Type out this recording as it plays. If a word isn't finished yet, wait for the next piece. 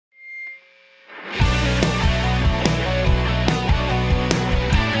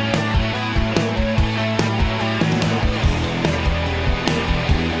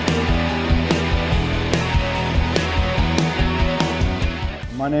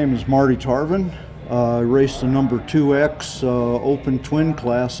My name is Marty Tarvin. I raced the number 2X open twin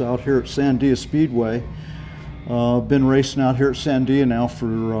class out here at Sandia Speedway. I've been racing out here at Sandia now for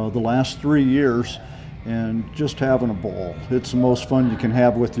the last 3 years and just having a ball. It's the most fun you can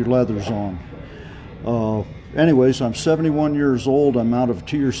have with your leathers on. Anyways, I'm 71 years old. I'm out of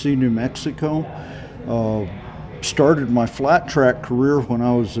TRC, New Mexico. Started my flat track career when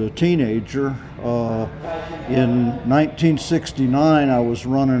I was a teenager. In 1969, I was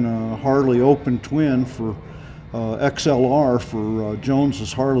running a Harley open twin for XLR for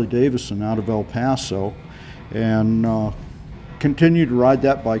Jones's Harley Davidson out of El Paso, and continued to ride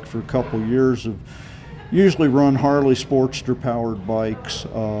that bike for a couple of years. I've usually run Harley Sportster powered bikes,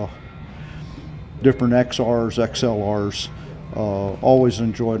 different XRs, XLRs. Always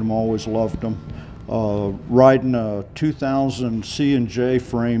enjoyed them, always loved them. Riding a 2000 C&J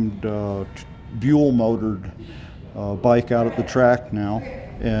framed Buell motored bike out at the track now,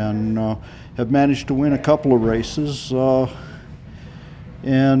 and have managed to win a couple of races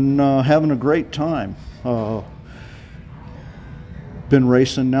and having a great time. Been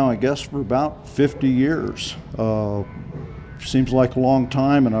racing now, I guess, for about 50 years. Seems like a long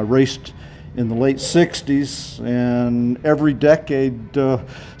time, and I raced in the late 60s and every decade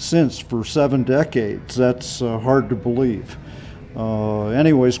since for 7 decades. That's hard to believe.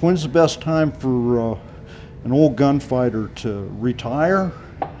 Anyways, when's the best time for an old gunfighter to retire?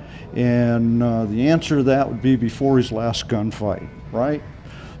 And the answer to that would be before his last gunfight, right?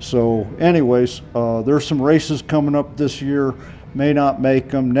 So anyways, there's some races coming up this year. May not make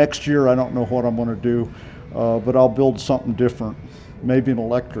them. Next year, I don't know what I'm going to do, but I'll build something different, maybe an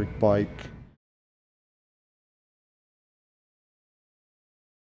electric bike.